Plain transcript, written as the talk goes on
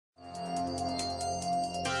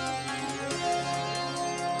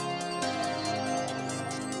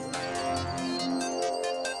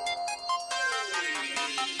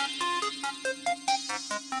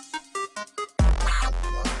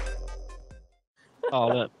Oh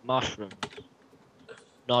look, mushrooms.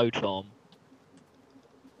 No, Tom.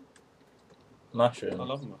 Mushrooms. I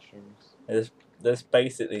love mushrooms. There's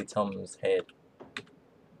basically Tom's head.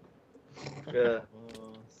 Yeah.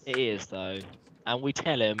 It is though, and we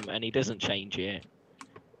tell him, and he doesn't change it.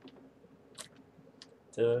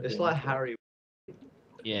 It's like Harry.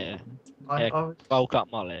 Yeah, I was, bulk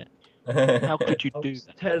up mullet. How could you I do was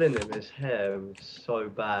that? telling him his hair was so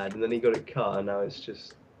bad, and then he got it cut, and now it's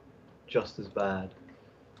just as bad.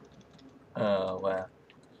 Oh wow.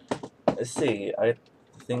 Let's see. I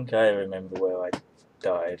think I remember where I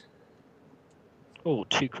died. Oh,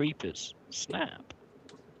 2 creepers. Snap.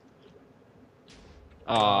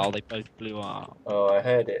 Oh, they both blew up. Oh, I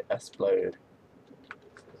heard it explode.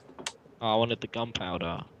 Oh, I wanted the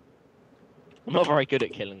gunpowder. I'm not very good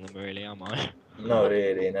at killing them, really, am I? Not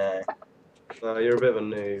really, no. No, you're a bit of a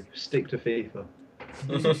noob. Stick to FIFA.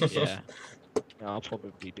 Yeah. No, I'll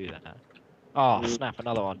probably do that. Oh, snap,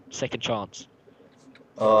 another one. Second chance.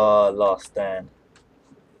 Oh, last stand.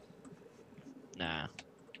 Nah.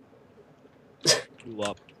 Blew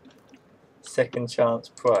up. Second chance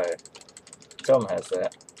pro. Tom has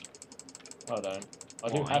that. I don't. I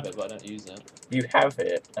do Why? have it, but I don't use it. You have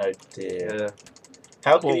it? Oh dear. Yeah.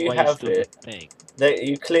 How can What you waste have of it? the thing?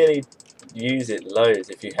 You clearly use it loads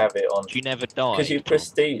if you have it on. You never die. Because you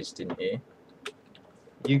prestige, didn't you?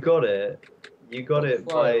 You got it. You got it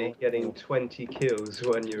by Fire. getting 20 kills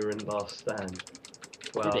when you were in last stand.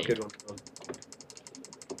 Wow, Did he? good one. Tom.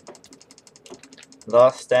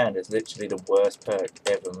 Last stand is literally the worst perk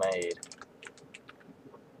ever made.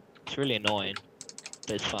 It's really annoying,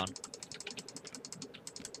 but it's fun.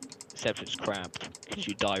 Except it's crap, because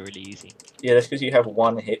you die really easy. Yeah, that's because you have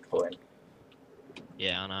 1 hit point.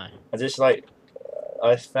 Yeah, I know. I just like,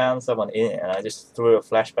 I found someone in it and I just threw a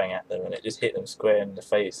flashbang at them and it just hit them square in the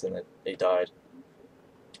face and they died.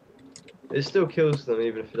 It still kills them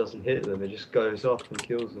even if it doesn't hit them. It just goes off and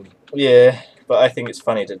kills them. Yeah, but I think it's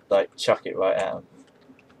funny to like chuck it right at him.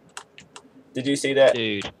 Did you see that?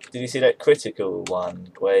 Dude. Did you see that critical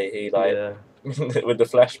one where he like Yeah. with the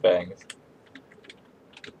flashbangs?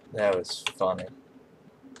 That was funny.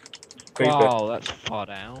 Creeper, Wow, that's far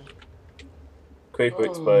down. creeper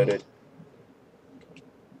exploded.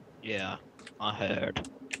 Yeah, I heard.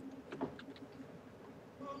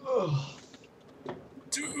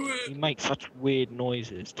 You make such weird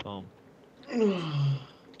noises, Tom.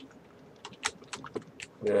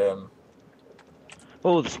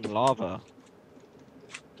 Oh, there's some lava.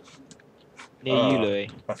 Near you, Oh, Louis.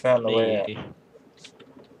 I found the way Near out. you.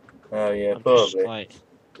 Oh yeah, I'm just probably. like...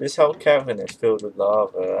 This whole cavern is filled with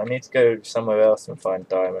lava. I need to go somewhere else and find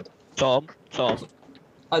diamond. Tom,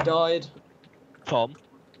 I died. Tom,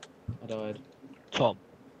 I died. Tom.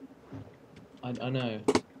 I know.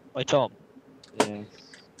 Wait, Tom, Yes.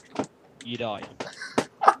 you died.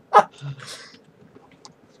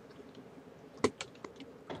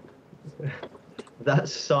 That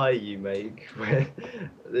sigh you make, where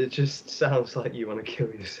it just sounds like you want to kill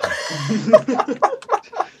yourself.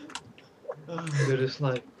 You're just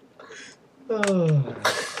like, oh.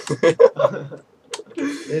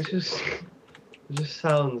 It just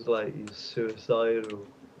sounds like you're suicidal.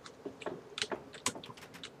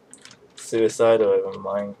 Suicidal over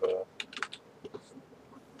Minecraft.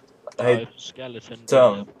 Hey, Oh, skeleton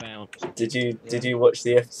Tom, bounce. did you watch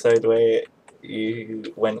the episode where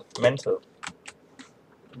you went mental?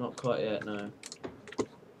 Not quite yet, no.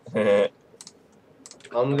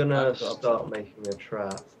 I'm gonna I've got start making a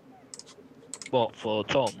trap. What, for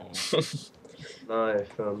Tom? No,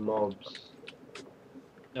 for mobs.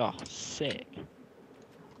 Oh, sick.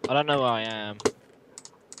 I don't know where I am.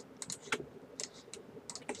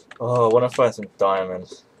 Oh, I want to find some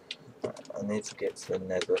diamonds. I need to get to the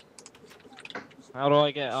nether. How do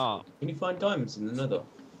I get up? Can you find diamonds in the nether?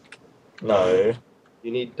 No.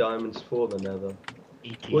 You need diamonds for the nether.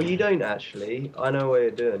 Idiot. Well, you don't actually. I know a way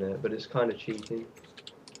of doing it, but it's kind of cheating.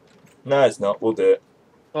 No, it's not. We'll do it.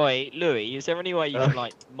 Wait, Louis, is there any way you can,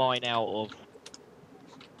 like, mine out of...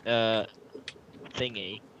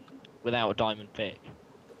 thingy without a diamond pick?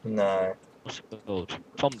 No. What's it called?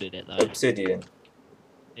 Tom did it, though. Obsidian.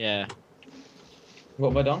 Yeah. What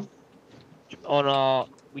have I done? On our...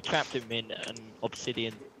 We trapped him in an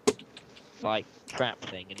obsidian, like, trap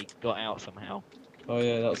thing, and he got out somehow. Oh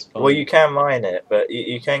yeah, that's fine. Well, you can mine it, but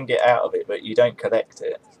you can get out of it, but you don't collect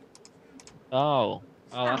it. Oh.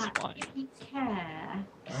 Oh, that's Dad, fine. if you care.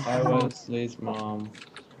 Hi, Wesley's mom.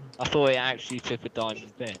 I thought it actually took a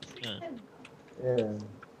diamond pick. Yeah. Yeah.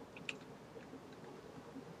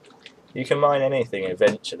 You can mine anything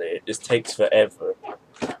eventually. It just takes forever.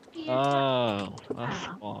 Oh, that's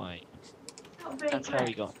why. That's how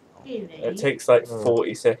he got It takes like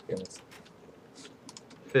 40 seconds.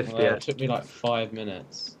 50. Well, it took me like 5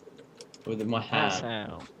 minutes with my That's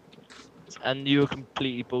hand. how. And you were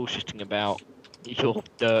completely bullshitting about your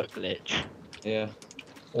dirt glitch. Yeah.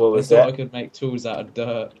 What I was thought I that? could make tools out of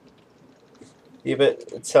dirt. Yeah,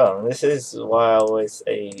 but Tom, this is why I always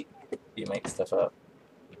say you make stuff up.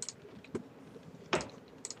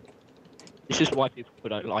 This is why people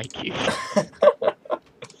don't like you.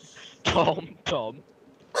 Tom. Oh.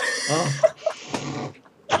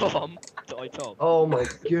 Tom. Tom. Oh my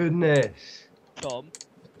goodness. Tom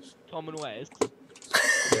and Wes.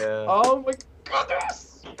 Yeah. Oh my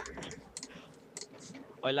goodness!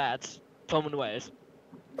 Oi lads. Tom and Wes.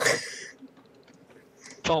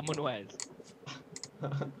 Tom and Wes. Oh,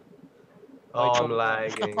 Oi, I'm Tom and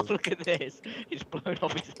Wes. lagging. Look at this. He's blown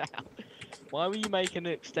off his house. Why were you making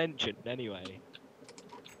an extension anyway?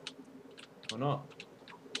 Or not?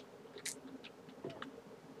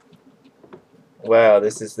 Wow,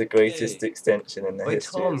 this is the greatest Hey. extension in the Wait,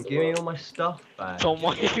 history Tom, of the give me world. all my stuff back. Tom,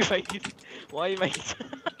 why are you making? Why are you making?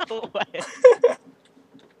 Wes?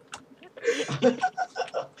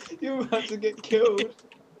 You're about to get killed.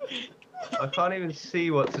 I can't even see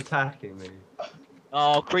what's attacking me.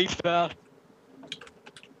 Oh, creeper!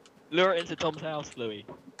 Lure it into Tom's house, Louis.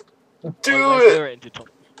 Do Wes, it! lure it into Tom.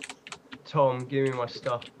 Tom, give me my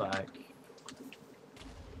stuff back.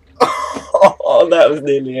 Oh, that was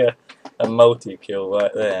nearly a multi-kill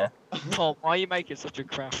right there. Tom, why are you making such a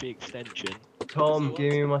crappy extension? Tom,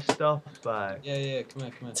 give me my stuff back. Yeah, come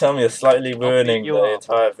here. Tell me, you're slightly ruining you the up.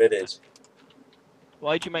 entire village.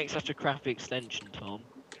 Why'd you make such a crappy extension, Tom?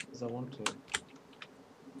 Because I want to.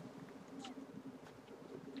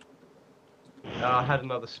 I had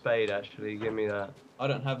another spade actually, give me that. I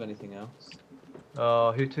don't have anything else.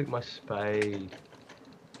 Oh, who took my spade?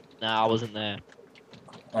 Nah, I wasn't there.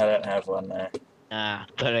 I don't have one there. Nah,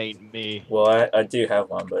 that ain't me. Well, I do have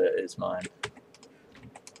one, but it is mine.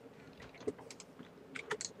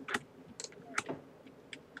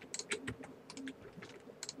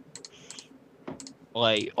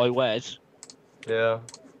 Wait, Wes, Yeah.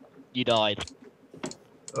 you died.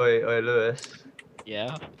 Oi, Lewis.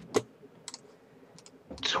 Yeah?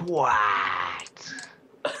 Twat!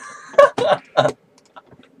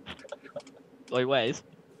 Wait, Wes,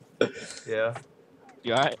 Yeah.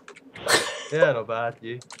 you alright? Yeah, not bad,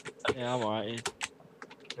 you. Yeah, I'm alright.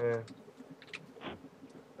 Yeah.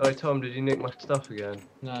 Oi, Tom, did you nick my stuff again?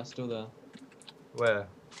 No, it's still there. Where?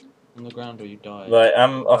 On the ground where you died. Right,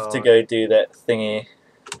 I'm off to Oh. go do that thingy,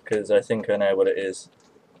 because I think I know what it is.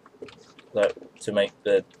 Like, to make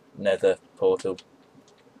the nether portal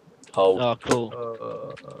hole. Oh, cool.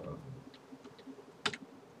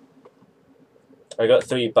 I got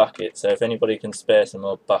 3 buckets, so if anybody can spare some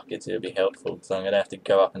more buckets, it would be helpful, because I'm going to have to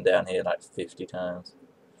go up and down here like 50 times.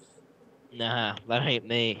 Nah, that ain't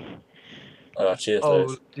me. Oh, cheers, Oh,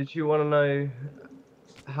 Lewis. did you want to know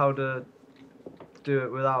how to do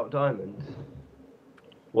it without diamonds?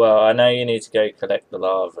 Well, I know you need to go collect the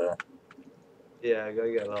lava. Yeah,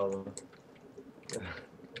 go get lava.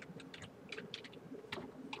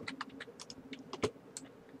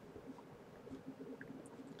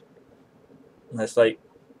 That's like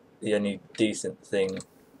the only decent thing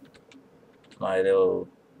my little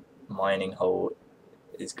mining hole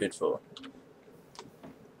is good for.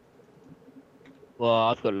 Well,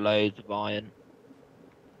 I've got loads of iron.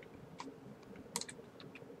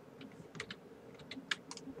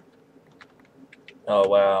 Oh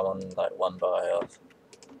wow, I'm on like 1 bar health.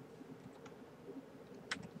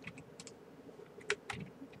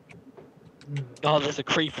 Oh, there's a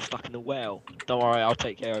creeper stuck in the well. Don't worry, I'll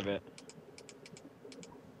take care of it.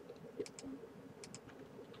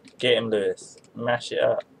 Get him, Lewis. Mash it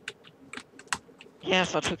up.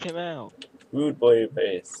 Yes, I took him out. Rude boy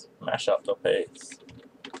pace. Mash up the pace.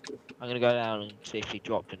 I'm gonna go down and see if he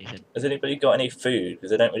dropped anything. Has anybody got any food?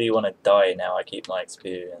 Because I don't really want to die now. I keep my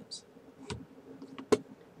experience.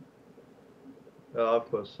 Oh,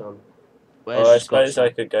 I've got some. Where's Well, I this got suppose I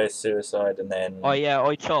some? could go suicide and then Oh yeah,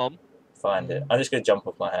 oi Tom. find it. I'm just going to jump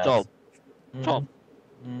off my house. Tom, Mm. Tom,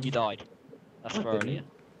 Mm. you died. That's I for didn't. earlier.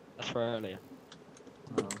 That's for earlier.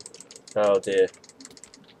 Oh. Oh dear.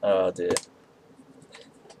 Oh dear.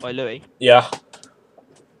 Oi Louis, Yeah.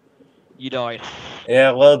 you died.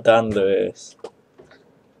 Yeah, well done, Lewis.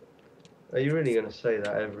 Are you really going to say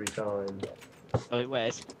that every time? Oi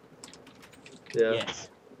Wes. Yeah. Yes,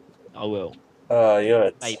 I will. Oh, you're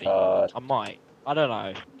a Maybe. tard. I might. I don't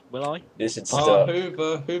know. Will I? You should Oh, stop.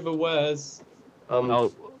 Hoover wears.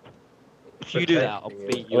 Oh, if you do that, I'll protecting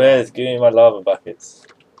beat it. you Where's? up. Give me my lava buckets.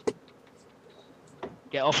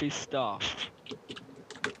 Get off his stuff.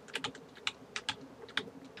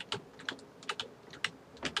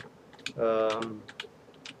 I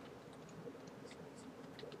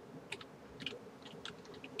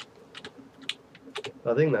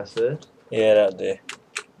think that's it. Yeah, that'll do.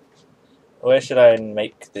 Where should I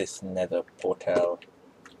make this nether portal?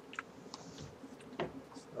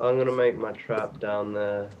 I'm gonna make my trap down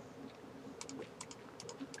there.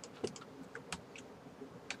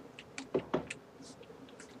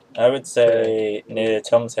 I would say near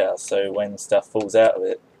Tom's house, so when stuff falls out of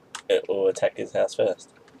it, it will attack his house first.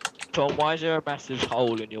 Tom, why is there a massive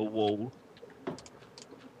hole in your wall?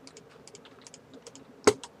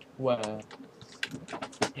 Where?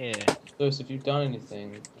 Here. Lewis, if you've done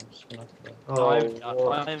anything, I'm just gonna have to. Oh, I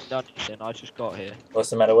what? haven't done anything, I just got here. What's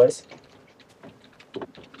the matter, Wes?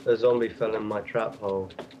 A zombie fell in my trap hole.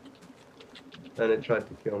 And it tried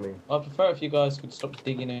to kill me. I'd prefer if you guys could stop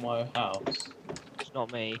digging in my house. It's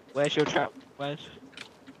not me. Where's your trap? Where's...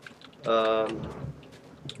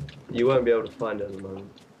 You won't be able to find it at the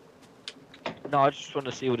moment. No, I just want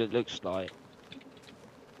to see what it looks like.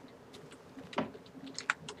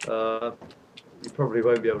 You probably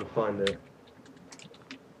won't be able to find it.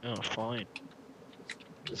 Oh, fine.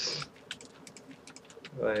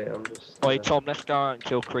 Wait, I'm just. Wait, Tom, let's go out and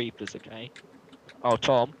kill creepers, okay? Oh,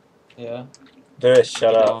 Tom. Yeah. Lewis,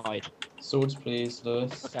 shut you up. died. Swords, please,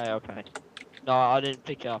 Lewis. Okay. No, I didn't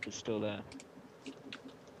pick it up, it's still there.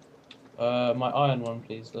 My iron one,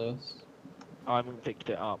 please, Lewis. I haven't picked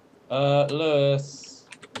it up. Lewis.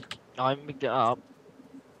 I haven't picked it up.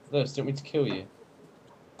 Lewis, do you want me to kill you?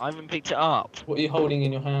 I haven't picked it up. What are you holding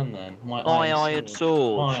in your hand then? My iron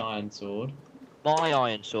sword. My iron sword. My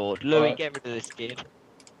iron sword. Louis, Alright. get rid of this kid.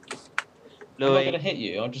 I'm not Louis, gonna hit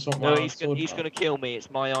you. I just want my no, iron he's sword. gonna kill me. It's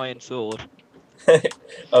my iron sword.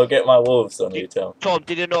 I'll get my wolves on you, Tom. Tom,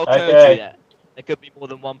 did it not occur to Okay. you that there could be more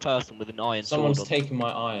than one person with an iron Someone's sword? taking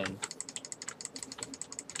my iron.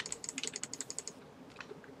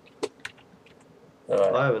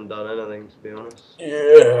 Alright. I haven't done anything, to be honest.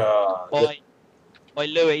 Yeah. Wait,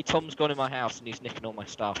 Louis, Tom's gone in my house and he's nicking all my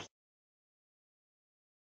stuff.